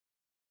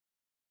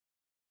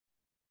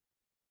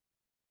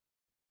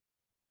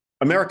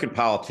American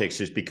politics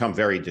has become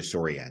very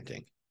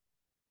disorienting.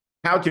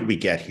 How did we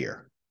get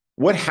here?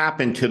 What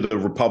happened to the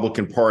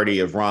Republican Party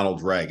of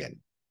Ronald Reagan,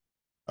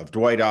 of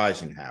Dwight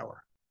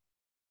Eisenhower?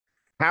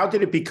 How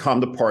did it become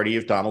the party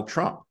of Donald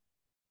Trump?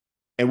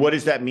 And what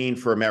does that mean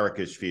for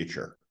America's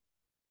future?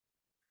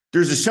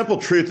 There's a simple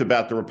truth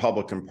about the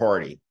Republican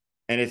Party,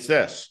 and it's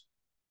this: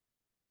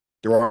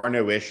 there are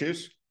no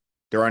issues,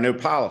 there are no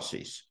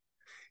policies.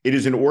 It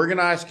is an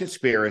organized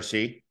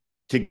conspiracy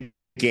to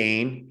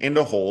gain and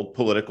to hold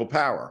political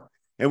power.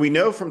 And we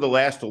know from the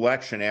last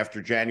election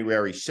after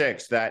January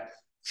 6th that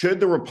should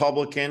the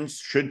Republicans,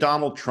 should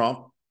Donald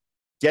Trump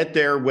get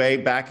their way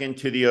back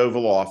into the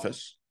Oval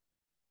Office,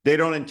 they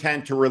don't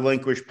intend to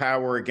relinquish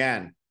power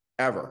again,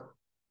 ever.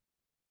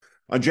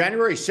 On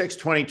January 6,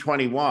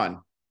 2021,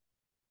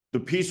 the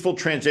peaceful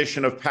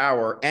transition of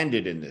power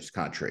ended in this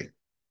country.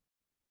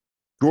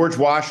 George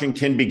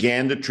Washington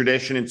began the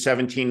tradition in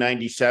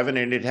 1797,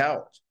 and it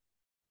held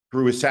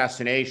through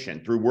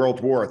assassination, through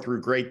World War,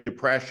 through Great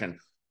Depression,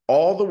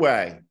 all the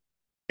way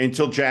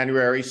until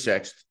January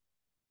 6th,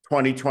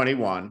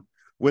 2021,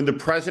 when the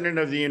President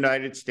of the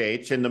United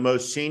States and the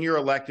most senior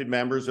elected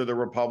members of the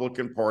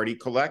Republican Party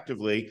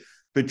collectively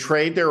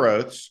betrayed their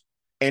oaths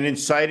and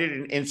incited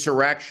an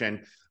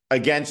insurrection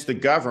against the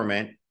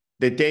government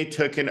that they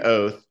took an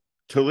oath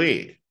to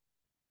lead.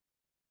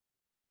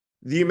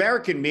 The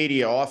American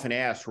media often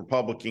asks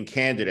Republican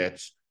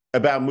candidates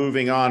about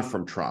moving on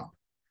from Trump.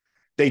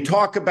 They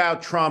talk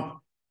about Trump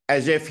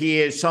as if he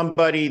is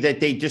somebody that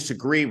they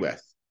disagree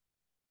with,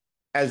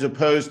 as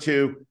opposed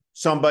to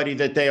somebody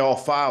that they all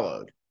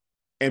followed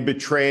and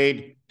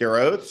betrayed their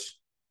oaths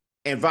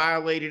and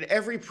violated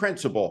every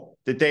principle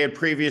that they had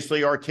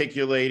previously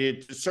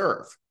articulated to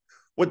serve.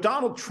 What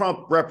Donald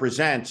Trump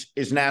represents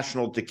is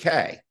national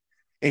decay.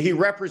 And he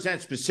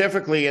represents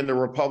specifically in the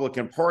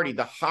Republican Party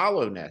the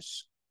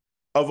hollowness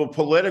of a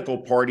political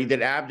party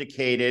that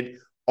abdicated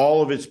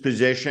all of its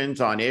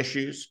positions on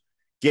issues,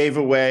 gave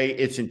away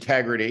its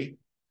integrity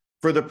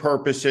for the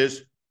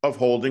purposes of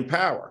holding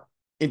power.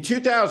 In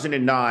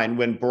 2009,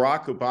 when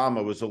Barack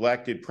Obama was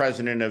elected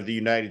president of the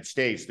United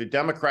States, the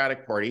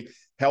Democratic Party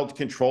held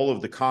control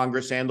of the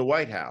Congress and the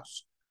White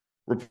House.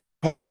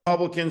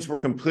 Republicans were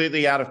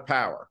completely out of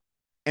power,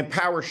 and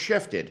power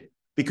shifted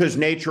because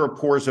nature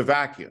abhors a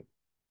vacuum.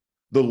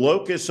 The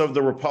locus of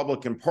the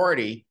Republican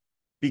Party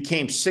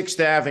became 6th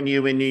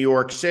Avenue in New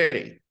York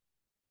City.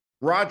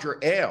 Roger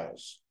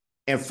Ailes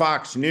and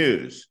Fox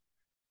News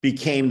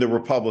became the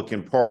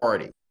Republican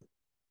Party.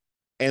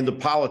 And the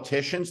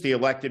politicians, the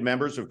elected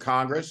members of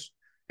Congress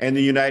and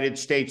the United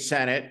States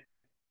Senate,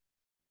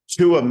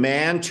 to a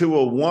man, to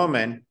a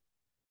woman,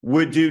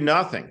 would do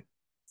nothing.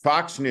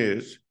 Fox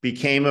News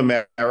became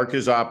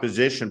America's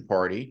opposition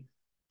party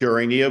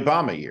during the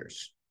Obama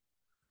years.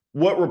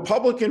 What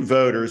Republican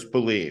voters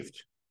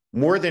believed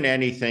more than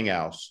anything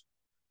else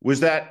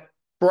was that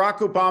Barack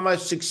Obama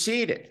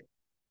succeeded,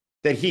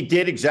 that he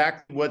did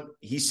exactly what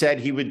he said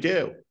he would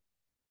do,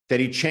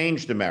 that he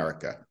changed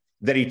America,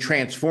 that he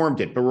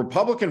transformed it. But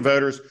Republican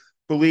voters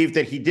believed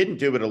that he didn't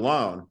do it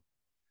alone.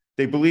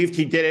 They believed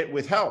he did it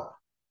with help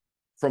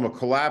from a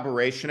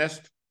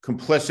collaborationist,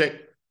 complicit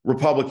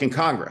Republican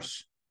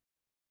Congress.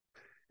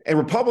 And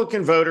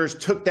Republican voters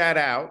took that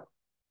out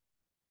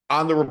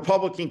on the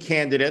Republican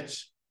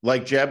candidates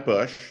like Jeb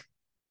Bush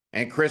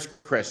and Chris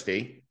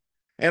Christie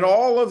and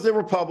all of the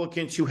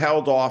Republicans who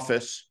held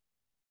office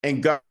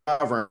and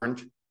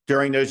governed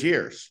during those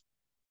years.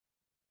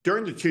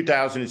 During the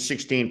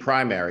 2016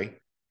 primary,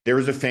 there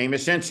was a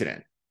famous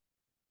incident.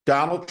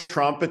 Donald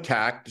Trump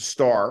attacked the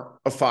star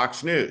of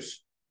Fox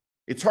News.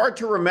 It's hard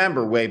to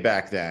remember way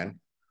back then,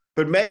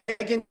 but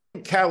Megyn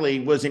Kelly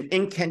was an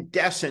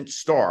incandescent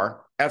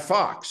star at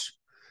Fox.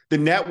 The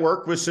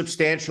network was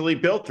substantially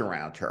built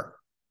around her,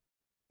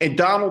 and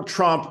Donald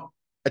Trump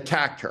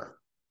attacked her.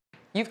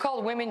 You've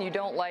called women you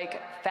don't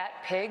like fat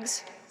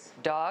pigs,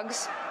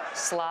 dogs,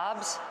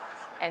 slobs,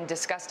 and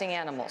disgusting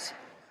animals.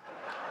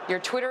 Your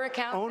Twitter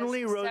account—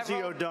 Only Rosie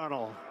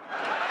O'Donnell.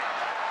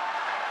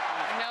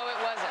 No,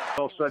 it wasn't.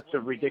 All sorts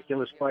of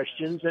ridiculous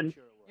questions. And,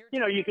 you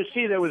know, you could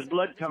see there was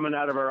blood coming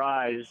out of her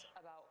eyes,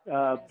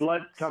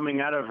 blood coming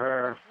out of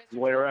her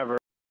wherever.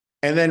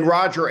 And then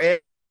Roger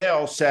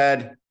Ailes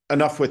said,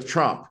 enough with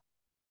Trump.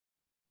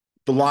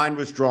 The line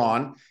was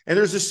drawn. And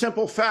there's a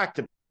simple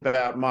fact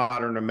about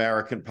modern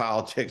American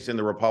politics in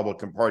the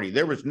Republican Party.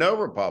 There was no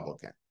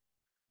Republican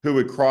who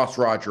would cross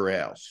Roger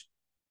Ailes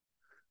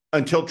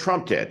until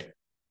Trump did.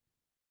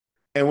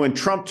 And when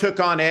Trump took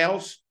on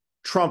Ailes,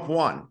 Trump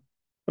won.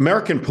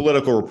 American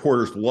political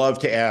reporters love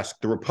to ask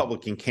the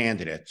Republican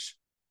candidates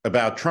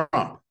about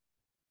Trump,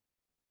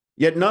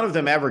 yet none of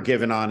them ever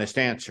give an honest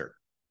answer.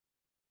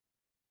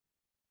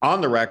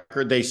 On the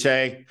record, they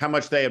say how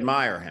much they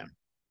admire him.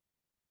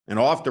 And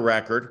off the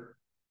record,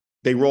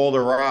 they roll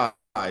their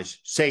eyes,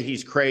 say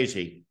he's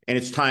crazy, and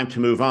it's time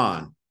to move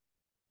on.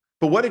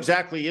 But what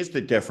exactly is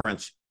the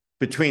difference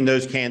between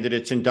those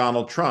candidates and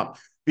Donald Trump?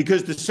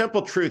 Because the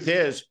simple truth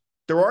is,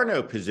 there are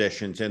no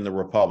positions in the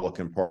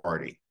Republican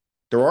Party.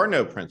 There are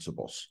no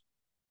principles.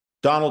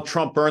 Donald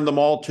Trump burned them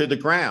all to the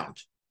ground.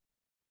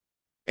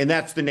 And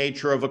that's the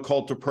nature of a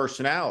cult of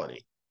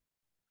personality.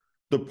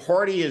 The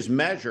party is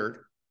measured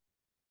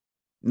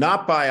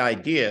not by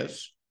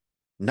ideas,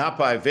 not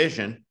by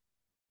vision,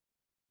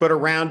 but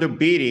around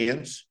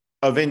obedience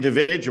of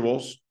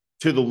individuals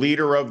to the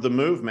leader of the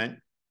movement,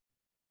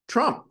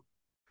 Trump.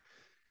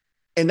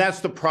 And that's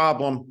the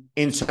problem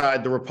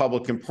inside the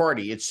Republican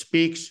Party. It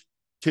speaks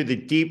to the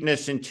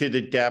deepness and to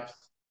the depth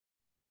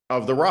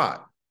of the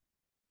rot.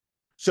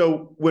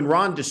 So when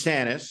Ron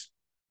DeSantis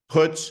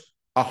puts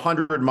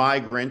 100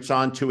 migrants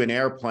onto an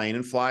airplane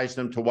and flies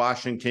them to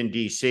Washington,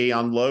 D.C.,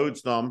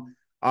 unloads them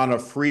on a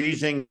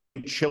freezing,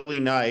 chilly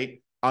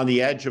night on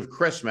the edge of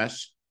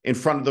Christmas in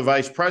front of the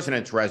vice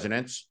president's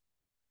residence,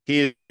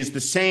 he is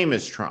the same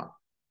as Trump.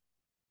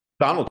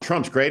 Donald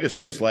Trump's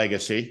greatest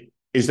legacy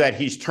is that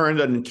he's turned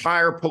an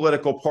entire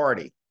political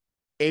party,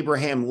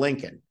 Abraham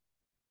Lincoln,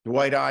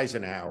 Dwight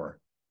Eisenhower,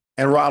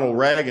 and Ronald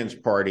Reagan's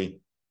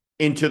party,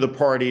 into the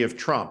party of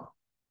Trump.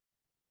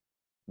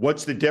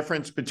 What's the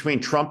difference between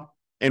Trump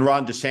and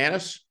Ron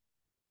DeSantis?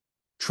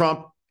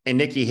 Trump and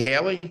Nikki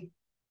Haley?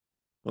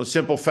 Well, the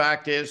simple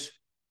fact is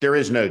there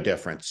is no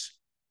difference.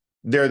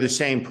 They're the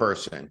same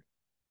person.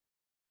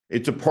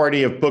 It's a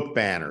party of book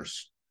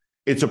banners.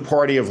 It's a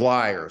party of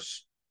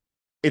liars.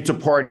 It's a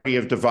party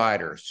of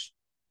dividers.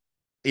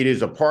 It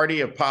is a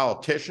party of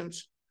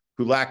politicians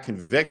who lack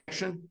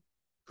conviction,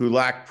 who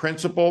lack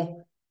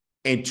principle,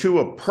 and to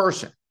a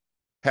person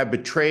have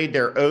betrayed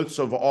their oaths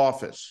of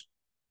office,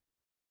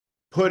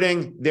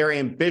 putting their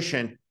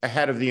ambition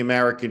ahead of the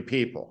American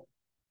people.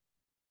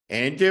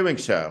 And in doing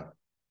so,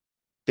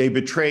 they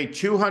betrayed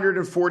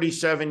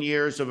 247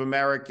 years of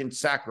American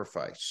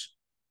sacrifice,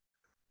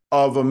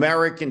 of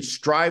American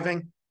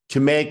striving to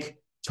make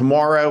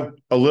tomorrow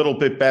a little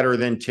bit better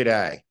than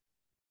today.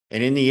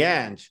 And in the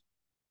end,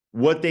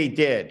 what they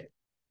did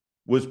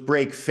was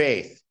break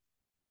faith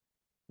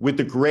with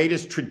the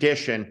greatest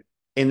tradition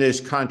in this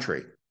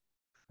country,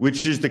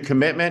 which is the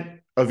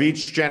commitment of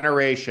each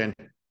generation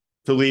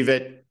to leave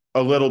it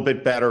a little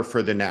bit better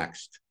for the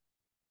next.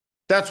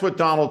 That's what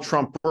Donald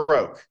Trump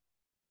broke.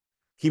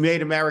 He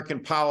made American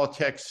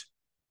politics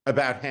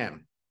about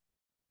him,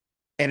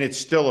 and it's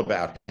still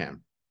about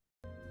him.